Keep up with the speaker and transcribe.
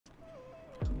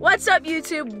What's up,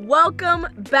 YouTube? Welcome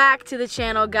back to the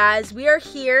channel, guys. We are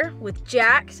here with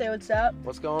Jack. Say what's up.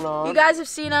 What's going on? You guys have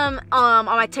seen him on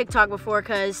my TikTok before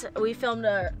because we filmed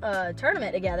a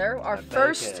tournament together. Our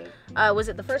first, was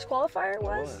it the first qualifier? It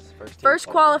was? First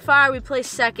qualifier, we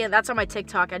placed second. That's on my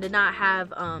TikTok. I did not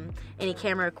have any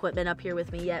camera equipment up here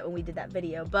with me yet when we did that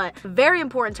video, but very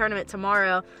important tournament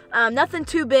tomorrow. Nothing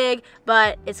too big,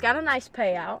 but it's got a nice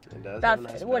payout. It does. About, have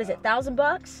a nice what payout. is it, $1,000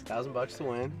 bucks? $1,000 to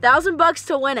win. $1,000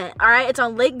 to win it. All right, it's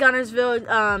on Lake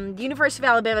Gunnersville. The University of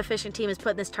Alabama fishing team is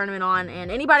putting this tournament on,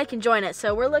 and anybody can join it.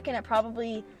 So we're looking at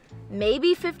probably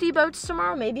maybe 50 boats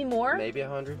tomorrow, maybe more. Maybe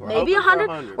 100. Maybe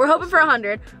 100. We're hoping for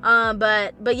 100.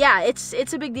 But yeah, it's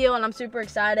a big deal, and I'm super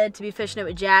excited to be fishing it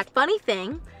with Jack. Funny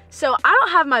thing, so I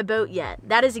don't have my boat yet.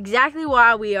 That is exactly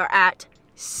why we are at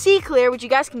SKEETER, which you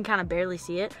guys can kind of barely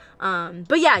see it.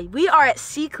 But yeah, we are at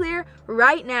SKEETER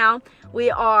right now. We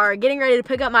are getting ready to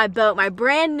pick up my boat, my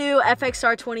brand new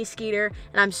FXR 20 SKEETER,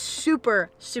 and I'm super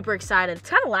excited. It's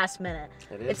kind of last minute.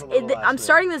 I'm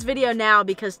starting this video now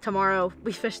because tomorrow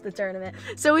we fish the tournament.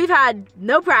 So we've had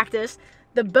no practice.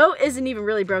 The boat isn't even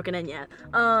really broken in yet.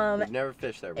 We've never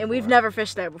fished there before. And we've never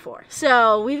fished there before.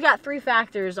 So we've got 3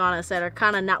 factors on us that are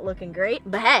kind of not looking great.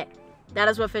 But hey, that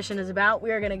is what fishing is about.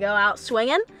 We are going to go out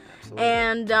swinging. Absolutely.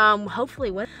 And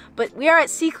hopefully win. But we are at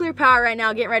SKEETER Power right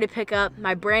now, getting ready to pick up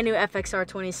my brand new FXR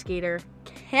 20 SKEETER.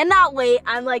 Cannot wait.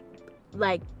 I'm like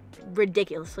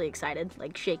ridiculously excited,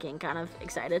 like shaking kind of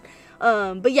excited.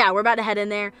 But yeah, we're about to head in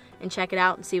there and check it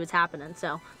out and see what's happening.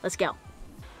 So let's go.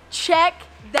 Check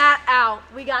that out.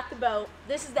 We got the boat.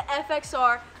 This is the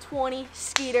FXR 20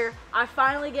 SKEETER. I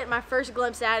finally get my first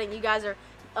glimpse at it, and you guys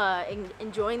are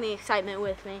enjoying the excitement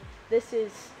with me. This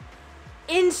is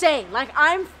insane. Like,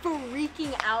 I'm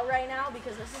freaking out right now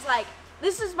because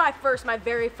this is my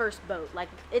very first boat. Like,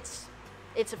 it's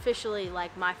officially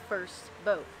like my first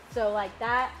boat. So like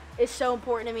that is so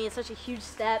important to me. It's such a huge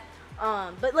step.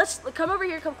 But let's come over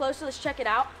here, come closer. Let's check it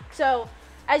out. So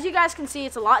as you guys can see,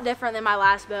 it's a lot different than my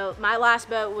last boat. My last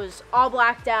boat was all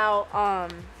blacked out,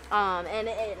 and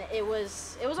it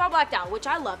was all blacked out, which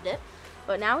I loved it.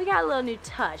 But now we got a little new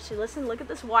touch. So listen, look at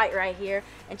this white right here,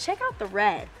 and check out the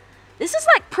red. This is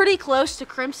like pretty close to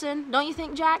crimson, don't you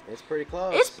think, Jack? It's pretty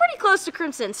close. It's pretty close to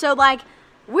crimson. So like,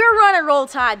 we're running Roll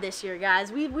Tide this year,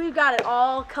 guys. We've got it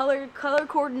all color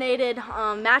coordinated.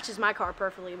 Matches my car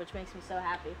perfectly, which makes me so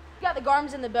happy. We got the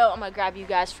Garmins in the boat. I'm gonna grab you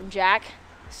guys from Jack.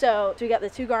 So we got the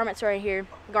 2 Garmins right here,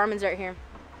 Garmins right here.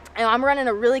 And I'm running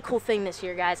a really cool thing this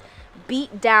year, guys.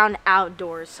 Beat Down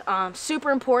Outdoors. Super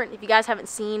important. If you guys haven't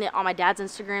seen it on my dad's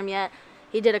Instagram yet,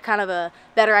 he did a kind of a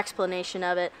better explanation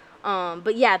of it.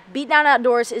 But yeah, Beat Down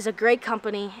Outdoors is a great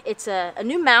company. It's a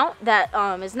new mount that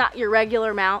is not your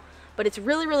regular mount, but it's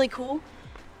really cool.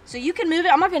 So you can move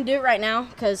it. I'm not going to do it right now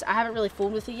because I haven't really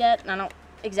fooled with it yet, and I don't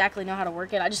exactly know how to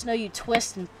work it. I just know you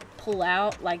twist and pull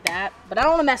out like that, but I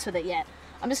don't want to mess with it yet.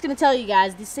 I'm just going to tell you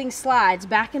guys, this thing slides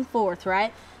back and forth,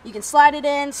 right? You can slide it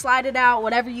in, slide it out,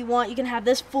 whatever you want. You can have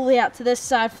this fully out to this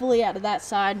side, fully out to that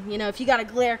side. You know, if you got a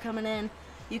glare coming in,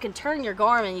 you can turn your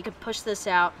Garmin. You can push this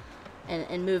out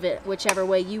and move it whichever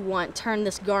way you want. Turn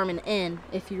this Garmin in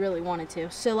if you really wanted to.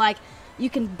 So, like,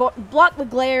 you can block the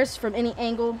glares from any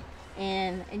angle,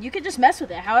 and you can just mess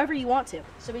with it however you want to.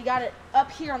 So we got it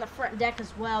up here on the front deck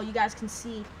as well. You guys can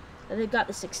see that they've got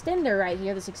this extender right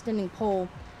here, this extending pole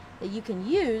that you can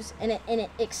use, and it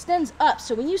extends up.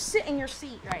 So when you sit in your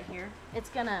seat right here, it's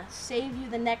gonna save you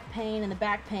the neck pain and the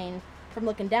back pain from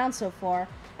looking down so far.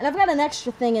 And I've got an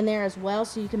extra thing in there as well,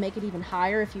 so you can make it even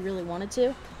higher if you really wanted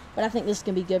to. But I think this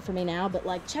can be good for me now. But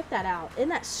like, check that out. Isn't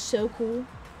that so cool?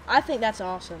 I think that's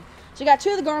awesome. So you got 2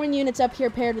 of the Garmin units up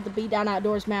here paired with the Beat Down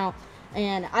Outdoors mount,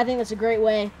 and I think that's a great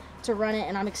way to run it,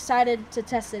 and I'm excited to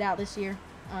test it out this year.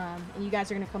 And you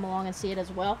guys are gonna come along and see it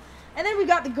as well. And then we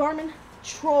got the Garmin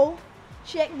Troll.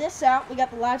 Check this out. We got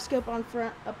the live scope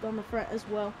up on the front as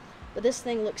well. But this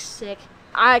thing looks sick.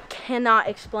 I cannot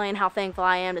explain how thankful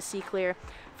I am to SKEETER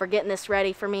for getting this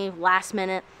ready for me last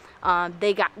minute.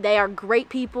 They are great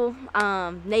people.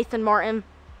 Nathan Martin,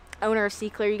 owner of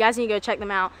SKEETER. You guys need to go check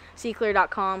them out.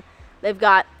 SKEETER.com. They've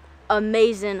got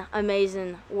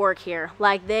amazing work here.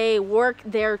 Like, they work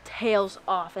their tails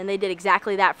off, and they did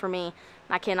exactly that for me.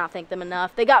 I cannot thank them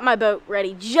enough. They got my boat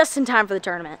ready just in time for the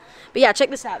tournament. But yeah, check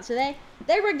this out. So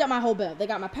they rigged up my whole boat. They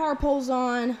got my power poles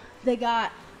on. They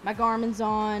got my Garmin's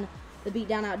on. The Beat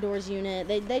Down Outdoors unit.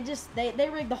 They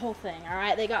rigged the whole thing. All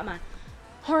right. They got my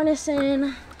harness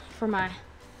in for my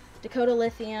Dakota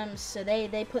Lithiums. So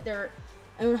they put their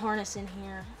own harness in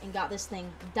here and got this thing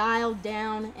dialed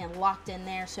down and locked in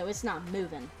there, so it's not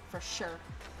moving for sure.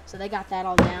 So they got that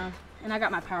all down. And I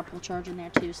got my power pole charge in there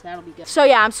too, so that'll be good. So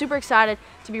yeah, I'm super excited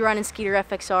to be running Skeeter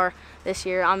FXR this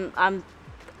year. I'm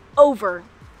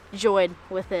overjoyed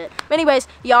with it. But anyways,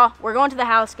 y'all, we're going to the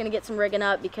house, gonna get some rigging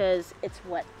up because it's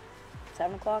what,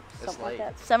 7 o'clock? Something like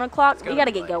that. 7 o'clock? We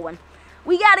gotta get going.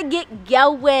 We gotta get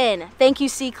going. Thank you,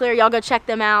 SKEETER. Y'all go check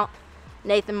them out.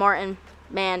 Nathan Martin,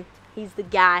 man, he's the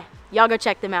guy. Y'all go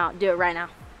check them out. Do it right now.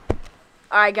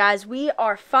 All right, guys, we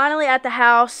are finally at the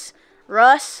house.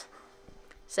 Russ,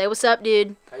 say what's up,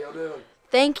 dude. How y'all doing?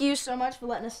 Thank you so much for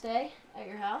letting us stay at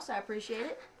your house. I appreciate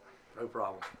it. No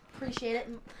problem. Appreciate it.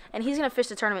 And he's going to fish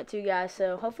the tournament too, guys,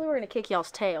 so hopefully we're going to kick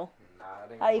y'all's tail. Nah,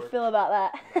 it ain't How you feel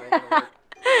about that?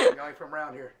 Y'all ain't from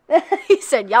around here. He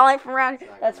said, y'all ain't from around here?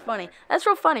 That's funny. That's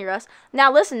real funny, Russ.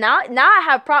 Now, listen, now I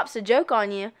have props to joke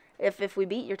on you if we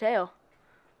beat your tail.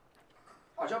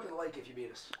 I'll jump in the lake if you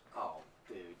beat us. Oh,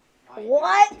 dude.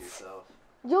 What?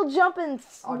 You'll jump in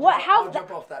what? I'll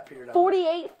jump off that pier down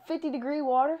 48, 50-degree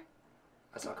water?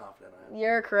 That's how confident I am.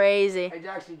 You're crazy. Hey,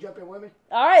 Jackson, you jump in with me?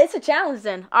 All right, it's a challenge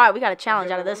then. All right, we got a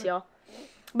challenge out of this, y'all.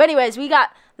 But anyways, we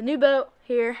got the new boat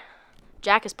here.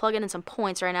 Jack is plugging in some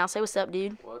points right now. Say what's up,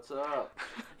 dude. What's up?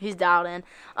 He's dialed in.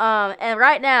 And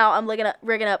right now, I'm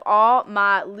rigging up all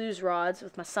my lose rods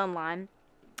with my Sunline.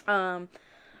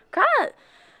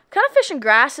 Kind of fishing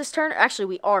grass this tournament. Actually,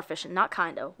 we are fishing, not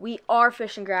kind of. We are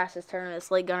fishing grass this tournament. It's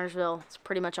Lake Guntersville. It's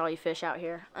pretty much all you fish out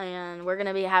here. And we're going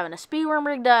to be having a speed worm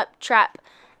rigged up, trap,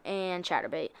 and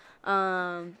chatterbait.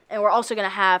 And we're also going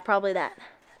to have probably that,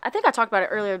 I think I talked about it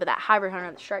earlier, but that hybrid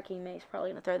hunter that Strike King makes,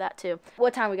 probably going to throw that too.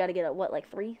 What time we got to get up? What, like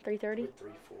 3:30?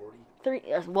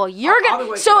 3:40. Well, you're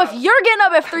getting, so if you're getting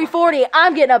up at 3:40,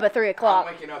 I'm getting up at 3 o'clock.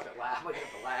 I'm waking up at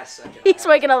the last second. He's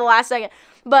waking up the last second.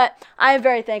 But I am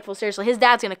very thankful, seriously. His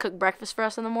dad's going to cook breakfast for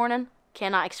us in the morning.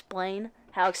 Cannot explain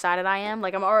how excited I am.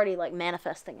 Like, I'm already, like,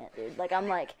 manifesting it, dude. Like,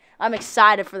 I'm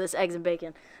excited for this eggs and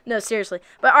bacon. No, seriously.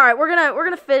 But, all right, we're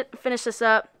gonna finish this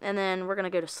up, and then we're going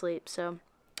to go to sleep. So,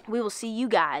 we will see you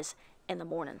guys in the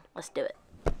morning. Let's do it.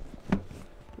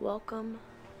 Welcome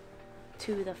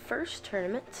to the first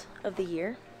tournament of the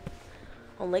year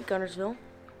on Lake Guntersville.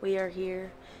 We are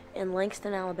here in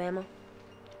Langston, Alabama.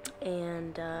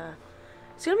 And,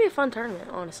 it's going to be a fun tournament,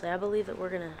 honestly. I believe that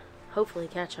we're going to hopefully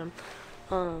catch them.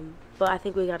 But I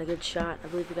think we got a good shot. I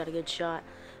believe we got a good shot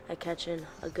at catching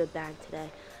a good bag today.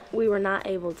 We were not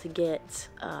able to get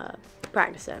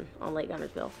practice in on Lake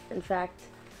Guntersville. In fact,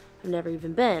 I've never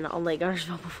even been on Lake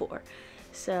Guntersville before.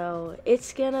 So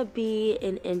it's going to be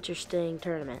an interesting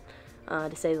tournament,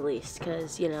 to say the least.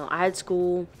 Because, you know, I had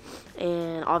school,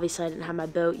 and obviously I didn't have my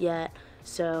boat yet.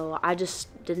 So I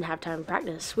just didn't have time to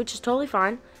practice, which is totally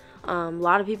fine. A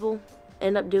lot of people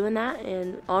end up doing that,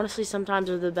 and honestly,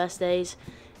 sometimes are the best days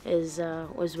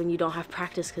was when you don't have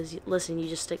practice, because listen, you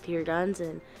just stick to your guns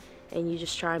and you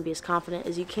just try and be as confident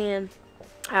as you can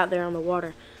out there on the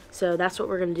water. So that's what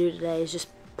we're gonna do today, is just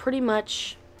pretty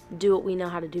much do what we know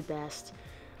how to do best.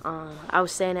 I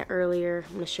was saying it earlier.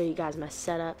 I'm gonna show you guys my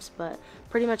setups, but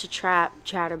pretty much a trap,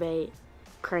 chatterbait,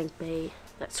 crankbait,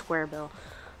 that square bill.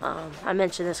 I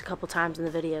mentioned this a couple times in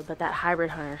the video, but that hybrid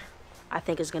hunter I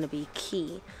think is going to be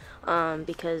key,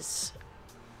 because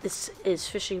this is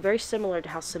fishing very similar to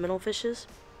how Seminole fishes,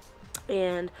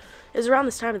 and it was around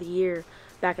this time of the year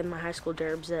back in my high school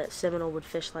derbs that Seminole would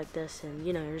fish like this, and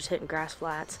you know, you're just hitting grass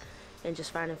flats and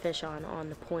just finding fish on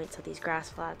the points of these grass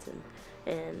flats,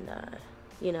 and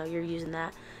you know, you're using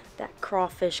that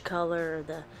crawfish color,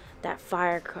 that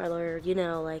fire color, you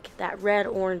know, like that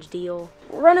red-orange deal.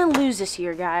 Run and lose this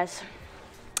year, guys.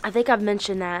 I think I've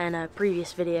mentioned that in a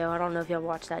previous video. I don't know if y'all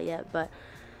watched that yet, but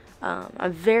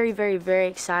I'm very, very, very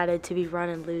excited to be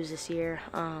running lose this year.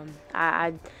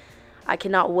 I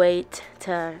cannot wait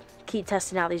to keep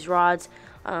testing out these rods.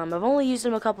 I've only used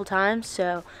them a couple times,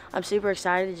 so I'm super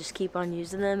excited to just keep on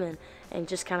using them and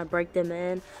just kind of break them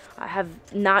in. I have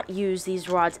not used these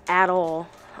rods at all.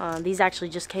 These actually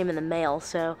just came in the mail,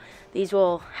 so these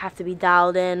will have to be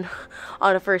dialed in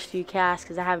on the first few casts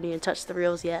because I haven't even touched the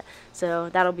reels yet, so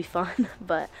that'll be fun.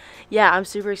 But yeah, I'm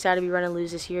super excited to be running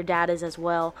lose this year. Dad is as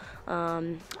well.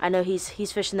 I know he's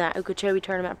fishing that Okeechobee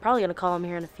tournament. I'm probably going to call him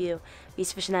here in a few.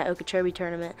 He's fishing that Okeechobee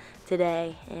tournament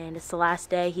today, and it's the last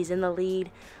day. He's in the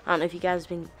lead. I don't know if you guys have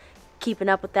been keeping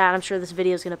up with that. I'm sure this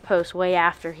video is going to post way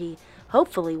after he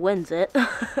hopefully wins it.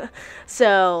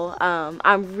 So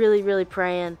I'm really, really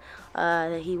praying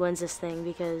that he wins this thing,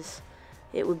 because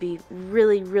it would be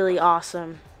really, really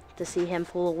awesome to see him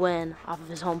pull a win off of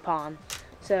his home pond.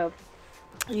 So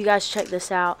you guys check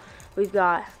this out. We've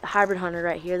got the hybrid hunter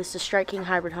right here. This is Strike King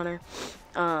hybrid hunter.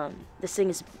 This thing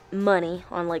is money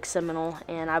on Lake Seminole,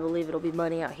 and I believe it'll be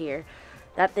money out here.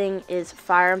 That thing is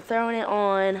fire. I'm throwing it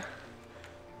on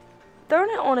a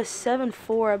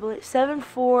 7.4, I believe.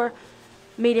 7.4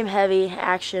 medium heavy,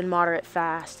 action, moderate,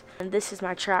 fast. And this is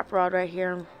my trap rod right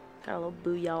here. Got a little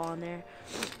booyah on there.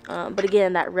 But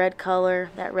again, that red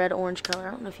color, that red-orange color.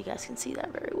 I don't know if you guys can see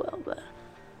that very well, but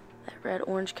that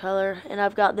red-orange color. And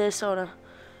I've got this on a,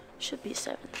 should be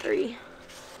 7.3.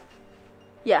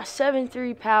 Yeah,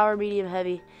 7.3 power, medium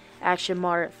heavy, action,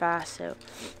 moderate, fast. So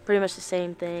pretty much the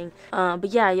same thing. But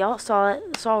yeah, y'all saw it.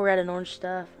 It's all red and orange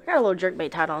stuff. I got a little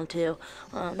jerkbait tied on too.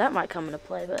 That might come into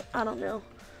play, but I don't know.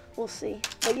 We'll see.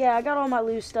 But yeah, I got all my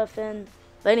loose stuff in.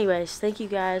 But anyways, thank you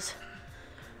guys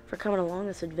for coming along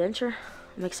this adventure.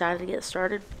 I'm excited to get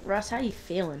started. Russ, how you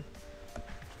feeling?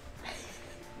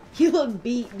 You look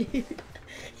beat, dude.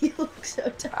 You look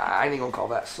so tired. I ain't even gonna call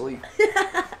that sleep.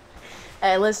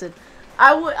 Hey, listen.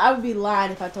 I would be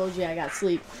lying if I told you I got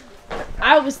sleep.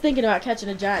 I was thinking about catching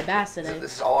a giant bass today.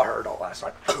 This is all I heard all last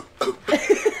night.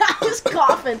 I was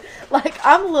coughing. Like,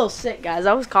 I'm a little sick, guys.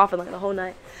 I was coughing like the whole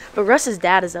night. But Russ's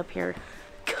dad is up here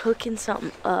cooking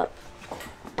something up.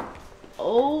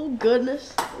 Oh,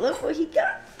 goodness. Look what he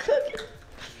got cooking.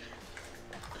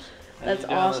 That's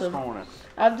awesome.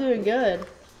 I'm doing good.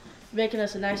 Making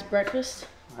us a nice breakfast.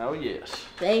 Oh, yes.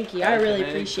 Thank you. I really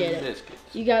appreciate it.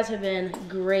 You guys have been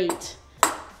great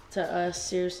to us,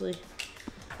 seriously.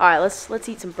 All right, let's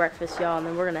eat some breakfast, y'all, and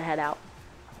then we're gonna head out.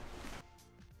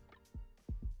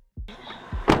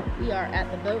 We are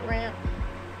at the boat ramp.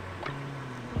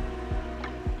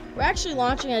 We're actually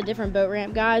launching at a different boat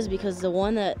ramp, guys, because the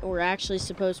one that we're actually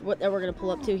that we're gonna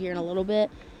pull up to here in a little bit,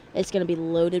 it's gonna be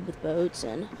loaded with boats,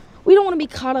 and we don't want to be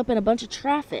caught up in a bunch of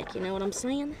traffic. You know what I'm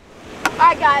saying? All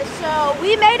right, guys. So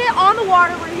we made it on the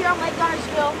water. We're here on Lake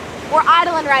Guntersville. We're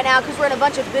idling right now because we're in a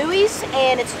bunch of buoys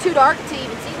and it's too dark to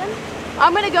even see them.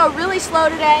 I'm gonna go really slow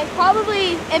today,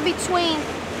 probably in between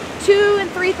 2,000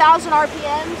 and 3,000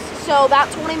 RPMs, so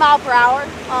about 20 miles per hour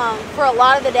for a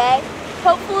lot of the day.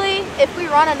 Hopefully, if we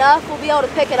run enough, we'll be able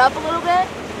to pick it up a little bit.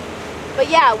 But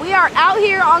yeah, we are out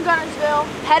here on Guntersville,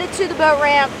 headed to the boat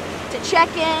ramp to check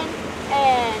in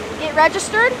and get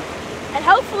registered and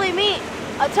hopefully meet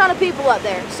a ton of people up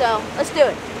there. So let's do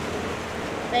it.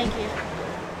 Thank you.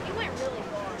 You went really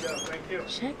far. Thank you.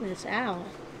 Check this out.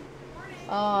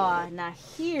 Oh, now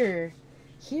here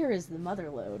is the mother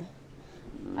load.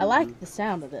 I like the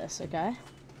sound of this, okay?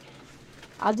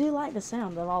 I do like the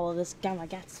sound of all of this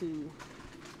Gamakatsu.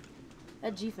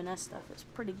 That G-Finesse stuff is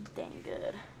pretty dang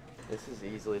good. This is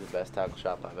easily the best tackle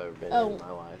shop I've ever been in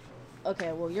my life.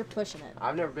 Okay, well, you're pushing it.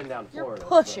 I've never been down to You're Florida.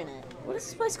 pushing it. What is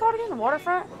this place called again? The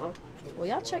Waterfront? Well,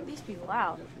 y'all check these people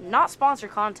out. Not sponsored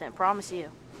content, promise you.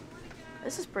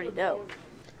 This is pretty dope.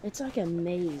 It's like a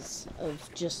maze of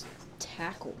just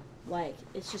tackle. Like,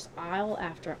 it's just aisle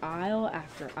after aisle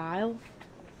after aisle.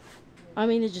 I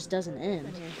mean, it just doesn't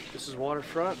end. This is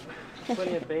Waterfront.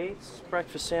 Plenty of baits,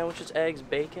 breakfast sandwiches, eggs,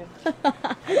 bacon.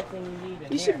 Everything you need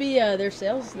in You should be their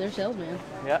salesman.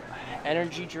 Yep.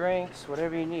 Energy drinks,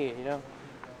 whatever you need, you know.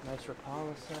 Nice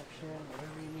Rapala section,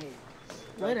 whatever you need.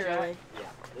 Literally. Yeah,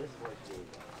 this is what you need.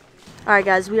 All right,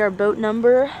 guys, we are boat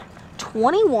number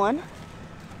 21.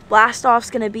 Blast off's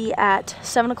gonna be at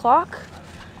 7 o'clock,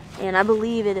 and I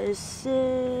believe it is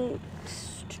 6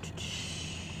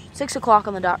 o'clock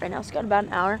on the dot right now. So it's got about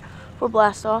an hour for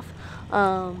blast off.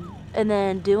 And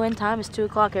then due-in time is 2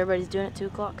 o'clock. Everybody's doing it at 2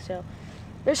 o'clock. So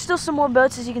there's still some more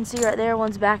boats, as you can see right there.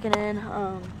 One's backing in.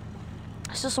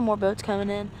 Still some more boats coming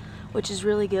in, which is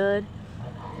really good.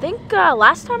 I think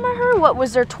last time I heard, what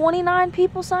was there, 29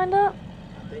 people signed up?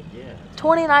 I think, yeah.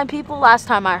 29 people last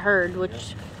time I heard,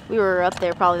 which we were up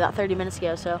there probably about 30 minutes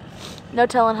ago. So no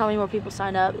telling how many more people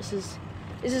signed up. This is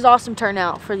awesome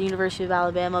turnout for the University of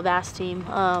Alabama bass team.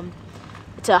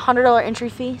 It's a $100 entry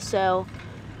fee, so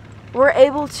we're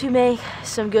able to make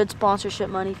some good sponsorship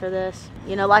money for this.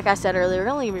 You know, like I said earlier, we're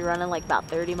only gonna be running like about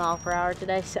 30 miles per hour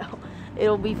today, so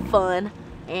it'll be fun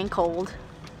and cold.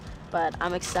 But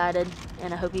I'm excited,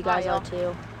 and I hope you guys are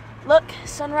too. Look,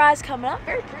 sunrise coming up.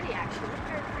 Very pretty, actually.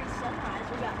 Very pretty sunrise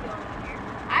we got going on here.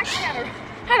 I actually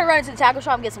had to run into the tackle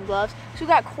shop and get some gloves. So we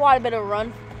got quite a bit of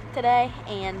run today,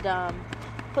 and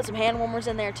put some hand warmers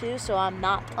in there too, so I'm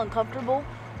not uncomfortable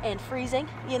and freezing.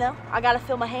 You know, I gotta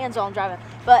feel my hands while I'm driving.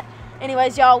 But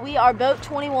anyways, y'all, we are boat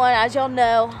 21, as y'all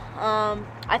know.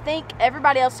 I think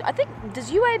everybody else,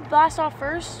 does UA blast off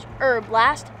first, or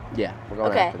blast? Yeah, we're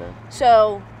going after them.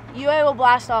 So UA will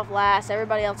blast off last.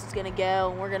 Everybody else is gonna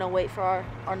go, and we're gonna wait for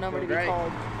our number to be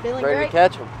called. Feeling Ready great? to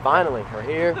catch them. Finally, we're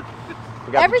here.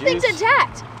 We got Everything's the juice.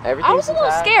 intact. Everything's I was a little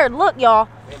intact. scared. Look, y'all.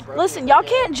 Listen, y'all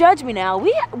can't judge me now.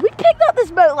 We picked up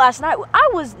this boat last night. I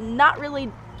was not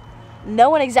really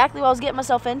knowing exactly what I was getting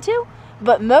myself into,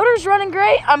 But motor's running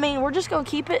great. I mean, we're just going to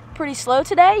keep it pretty slow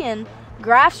today, and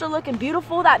graphs are looking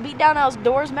beautiful. That beat down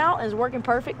outdoors mount is working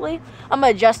perfectly. I'm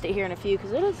going to adjust it here in a few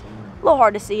because it is a little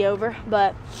hard to see over.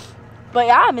 But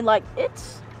yeah, I mean, like,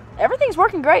 everything's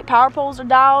working great. Power poles are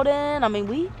dialed in. I mean,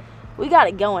 we got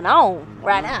it going on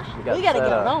right now. We got it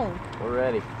going on. We're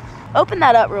ready. Open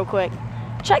that up real quick.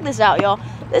 Check this out, y'all.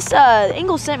 This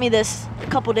Engel sent me this a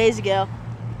couple days ago.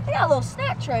 I got a little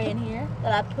snack tray in here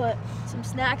that I put some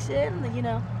snacks in. You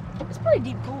know, it's a pretty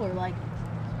deep cooler, like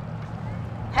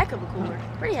heck of a cooler.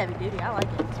 Pretty heavy duty. I like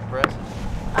it. It's impressive.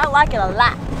 I like it a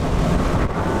lot.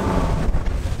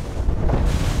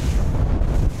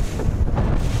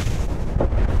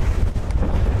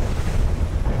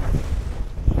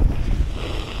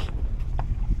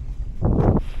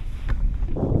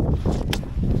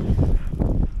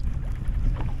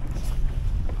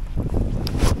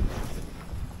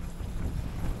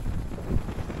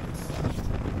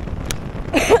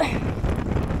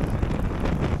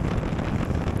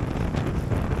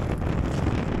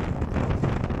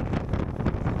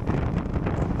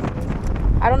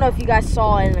 I don't know if you guys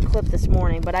saw it in a clip this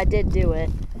morning, but I did do it.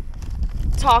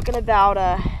 Talking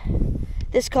about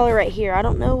this color right here. I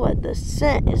don't know what the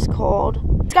scent is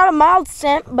called. It's got a mild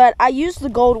scent, but I used the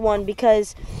gold one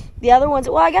because the other ones,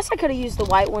 well, I guess I could have used the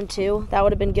white one too. That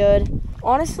would have been good.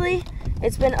 Honestly,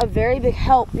 it's been a very big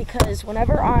help because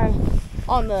whenever I'm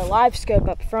on the live scope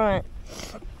up front,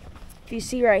 if you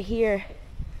see right here,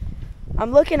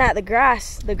 I'm looking at the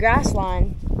grass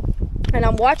line, and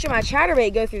I'm watching my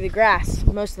chatterbait go through the grass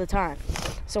most of the time.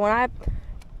 So when I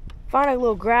find a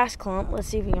little grass clump, let's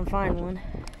see if we can find one,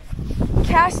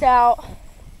 cast out,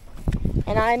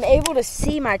 and I'm able to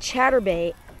see my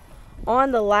chatterbait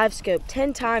on the live scope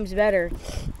 10 times better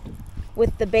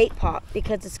with the bait pop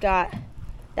because it's got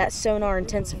that sonar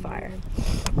intensifier.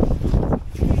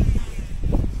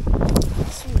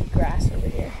 Some grass over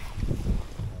here.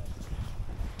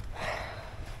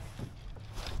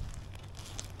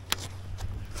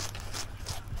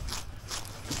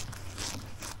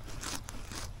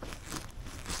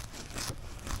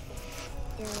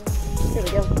 There we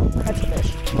go. Catch a fish.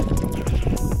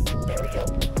 There we go.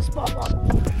 Spot bobble.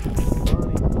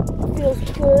 Feels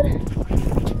good.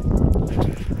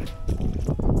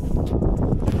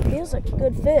 Feels like a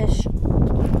good fish.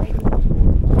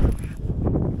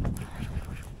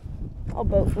 I'll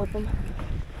boat flip him.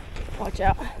 Watch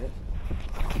out.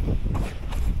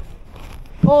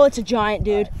 Oh, it's a giant,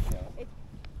 dude.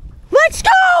 Let's go!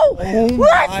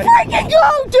 Let's freaking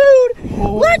go, dude!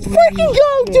 Let's freaking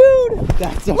go, dude!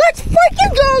 Let's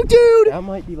freaking go, dude! That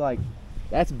might be like,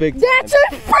 that's big. That's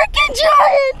a freaking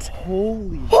giant!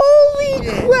 Holy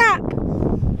crap!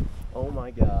 Oh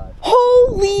my god.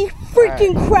 Holy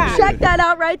freaking crap! Dude. Check that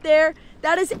out right there.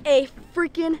 That is a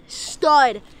freaking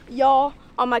stud, y'all.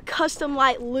 On my custom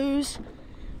light lures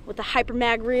with the Hyper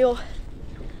Mag reel.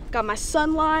 Got my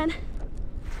Sunline.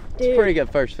 Dude, Pretty good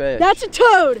first fish. that's a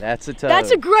toad. That's a toad. That's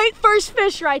a great first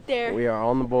fish right there. We are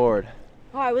on the board.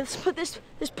 All right, let's put this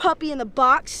puppy in the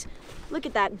box. Look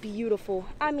at that beautiful.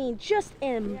 I mean, just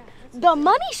in the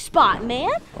money spot, man.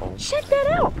 Oh. Check that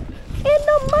out. In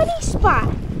the money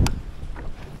spot.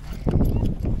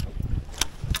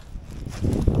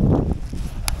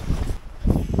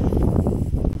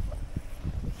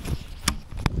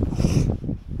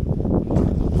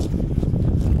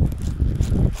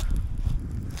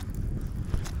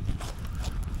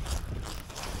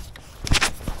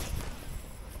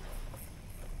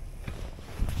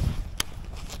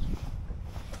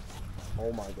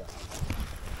 Oh my god.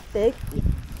 Big?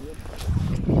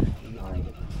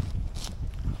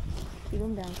 Keep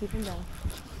him down, keep him down.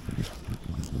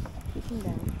 Keep him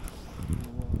down.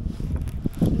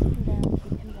 Keep him down,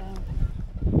 keep him down.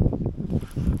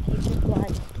 Keep it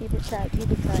light, keep it tight, keep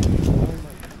it tight.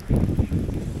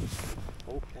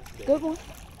 Oh, that's good. Good one.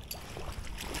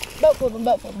 Boat flip him,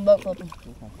 boat flip him, boat flip him.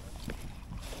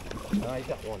 Oh, he's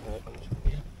got one hook.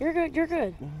 You're good, you're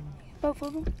good. Boat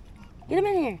flip him. Get him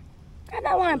in here. Grab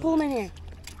that line, pull him in here.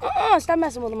 Stop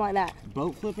messing with him like that.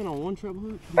 Boat flipping on one treble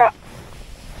hook? Bro,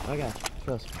 I got you.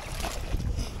 Trust me.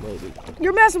 Maybe.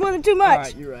 you're messing with him too much.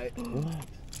 Alright, you're right.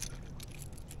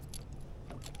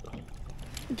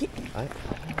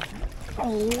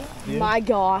 Oh my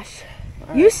gosh.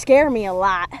 You scare me a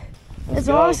lot. It's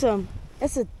awesome.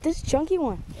 This chunky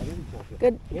one.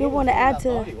 Good one to add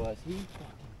to.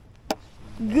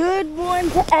 Good one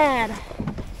to add.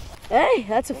 Hey,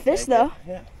 that's a fish though.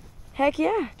 Yeah. Heck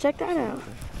yeah, check that out.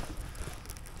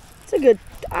 It's a good,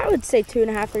 I would say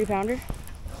 2.5, 3 pounder.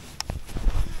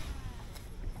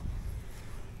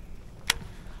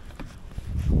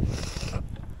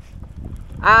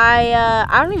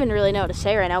 I don't even really know what to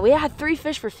say right now. We had 3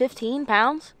 fish for 15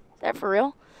 pounds. Is that for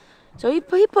real? So he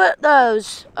put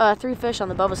those 3 fish on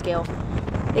the Bubba scale.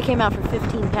 They came out for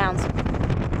 15 pounds.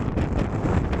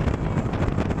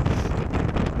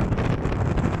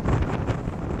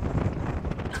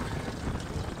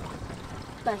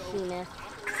 Bashina.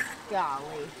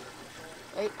 Golly.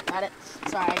 Wait, got it.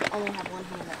 Sorry, I only have one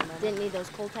hand at the moment. Didn't need those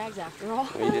cold tags after all.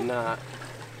 We did not.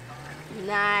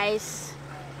 Nice.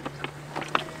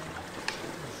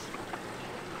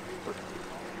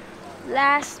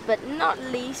 Last but not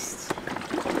least.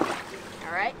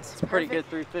 All right. It's a pretty good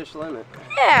 3 fish limit.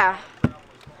 Yeah.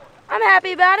 I'm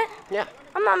happy about it. Yeah.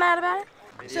 I'm not mad about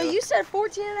it. So you said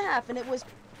 14 and a half, and it was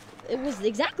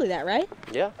exactly that, right?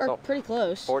 Yeah. Or So pretty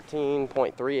close.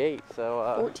 14.38.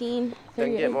 So 14.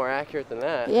 couldn't get more accurate than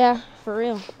that. Yeah, for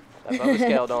real. That Bubba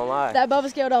scale don't lie. That Bubba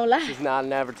scale don't lie. It's not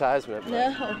an advertisement. But.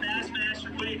 No.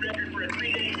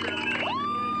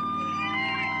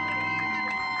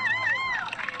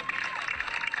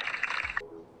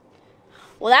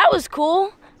 Well, that was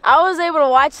cool. I was able to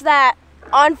watch that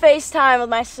on FaceTime with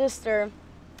my sister,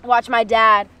 watch my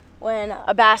dad when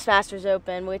a Bassmasters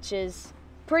Open, which is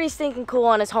pretty stinking cool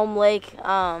on his home lake.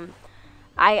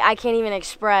 I can't even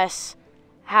express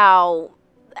how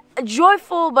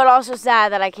joyful but also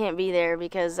sad that I can't be there,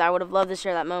 because I would have loved to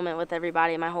share that moment with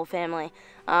everybody, my whole family.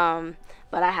 But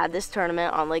I had this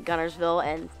tournament on Lake Guntersville,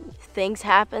 and things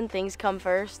happen, things come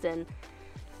first, and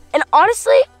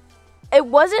honestly, it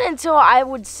wasn't until I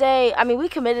would say, I mean, we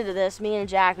committed to this, me and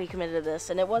Jack, we committed to this,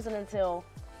 and it wasn't until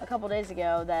a couple days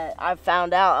ago that I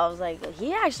found out. I was like,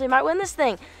 he actually might win this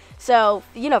thing. So,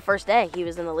 you know, first day, he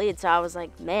was in the lead, so I was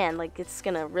like, man, like, it's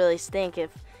gonna really stink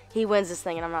if he wins this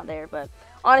thing and I'm not there. But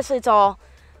honestly, it's all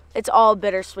a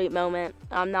bittersweet moment.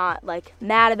 I'm not, like,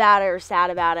 mad about it or sad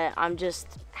about it. I'm just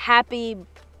happy,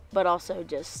 but also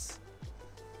just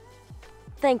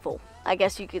thankful, I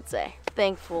guess you could say.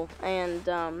 Thankful,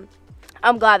 and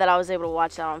I'm glad that I was able to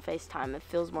watch that on FaceTime. It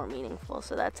feels more meaningful,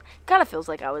 so that's kind of feels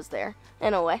like I was there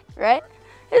in a way, right?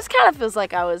 It kind of feels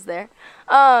like I was there.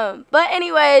 But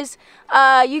anyways,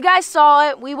 you guys saw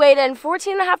it. We weighed in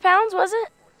 14 and a half pounds, was it?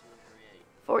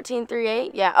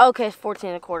 14.38. Yeah. Okay, 14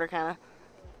 and a quarter, kind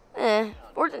of.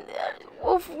 14,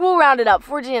 we'll round it up.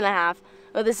 14 and a half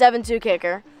with a 7.2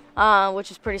 kicker. Which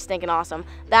is pretty stinking awesome.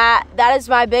 That is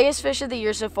my biggest fish of the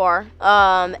year so far.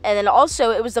 And then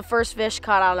also, it was the first fish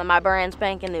caught out of my brand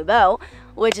spanking new boat,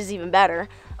 which is even better.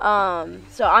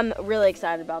 So I'm really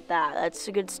excited about that. That's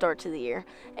a good start to the year.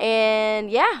 And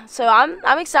yeah, so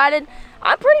I'm excited.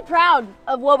 I'm pretty proud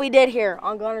of what we did here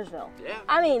on Guntersville. Yeah.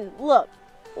 I mean, look,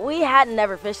 we had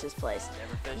never fished this place.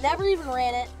 Never even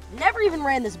ran it. Never even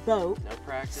ran this boat. No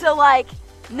practice. So like,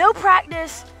 no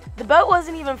practice. The boat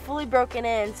wasn't even fully broken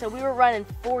in, so we were running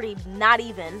 40, not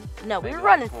even. No, we were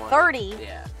running 30,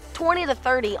 20 to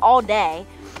 30 all day.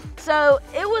 So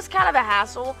it was kind of a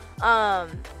hassle.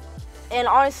 And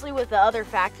honestly, with the other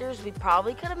factors, we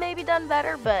probably could have maybe done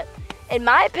better. But in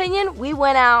my opinion, we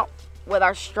went out with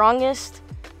our strongest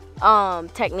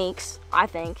techniques, I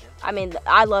think. I mean,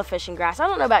 I love fishing grass. I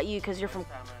don't know about you because you're from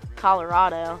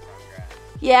Colorado.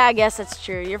 Yeah, I guess that's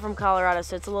true. You're from Colorado,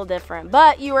 so it's a little different.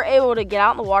 But you were able to get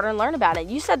out in the water and learn about it.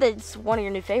 You said that it's one of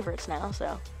your new favorites now,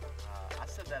 so. I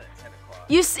said that at 10 o'clock.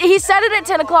 He said it at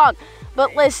 10 o'clock.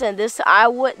 But listen, I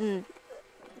wouldn't.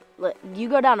 You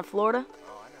go down to Florida.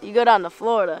 You go down to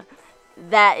Florida.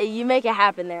 That you make it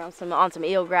happen there on some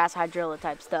eelgrass hydrilla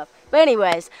type stuff. But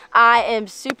anyways, I am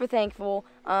super thankful.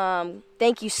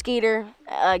 Thank you, Skeeter,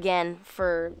 again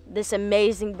for this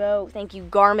amazing boat. Thank you,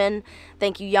 Garmin.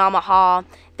 Thank you, Yamaha.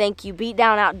 Thank you, Beat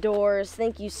Down Outdoors.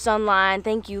 Thank you, Sunline.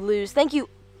 Thank you, Luz. Thank you,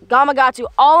 Gamakatsu.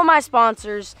 All of my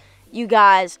sponsors. You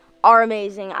guys are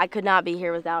amazing. I could not be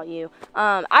here without you.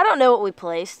 I don't know what we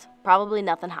placed. Probably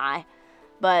nothing high,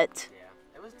 but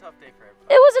Yeah, it was a tough day for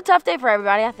everybody. it was a tough day for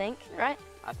everybody, I think, right?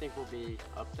 I think we'll be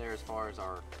up there as far as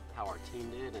how our team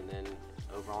did, and then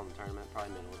overall in the tournament,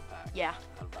 probably middle of the pack. Yeah.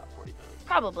 Out of about 40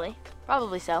 boats.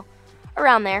 Probably so.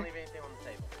 Around there. Leave anything on the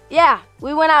table. Yeah,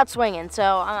 we went out swinging, so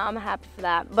I'm happy for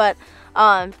that. But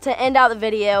to end out the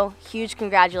video, huge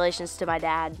congratulations to my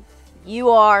dad. You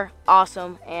are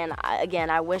awesome, and again,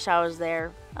 I wish I was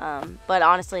there. But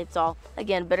honestly, it's all,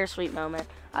 again, bittersweet moment.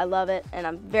 I love it, and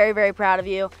I'm very, very proud of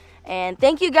you. And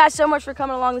thank you guys so much for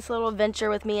coming along this little adventure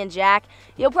with me and Jack.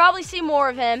 You'll probably see more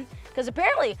of him, because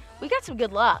apparently we got some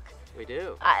good luck. We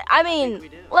do. I mean, we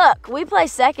do. look, we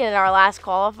placed second in our last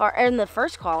qualifier, in the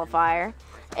first qualifier,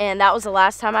 and that was the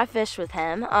last time I fished with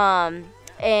him. And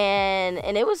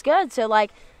it was good. So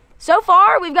like, so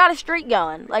far we've got a streak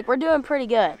going. Like, we're doing pretty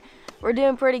good. We're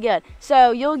doing pretty good.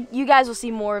 So you guys will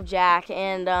see more of Jack,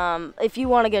 and if you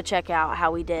want to go check out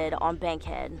how we did on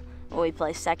Bankhead when we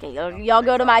placed second, y'all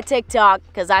go to my TikTok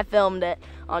because I filmed it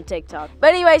on TikTok. But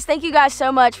anyways, thank you guys so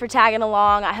much for tagging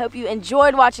along. I hope you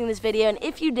enjoyed watching this video, and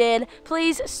if you did,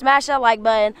 please smash that like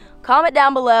button, comment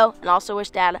down below, and also wish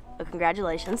Dad a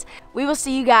congratulations. We will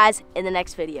see you guys in the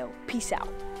next video. Peace out.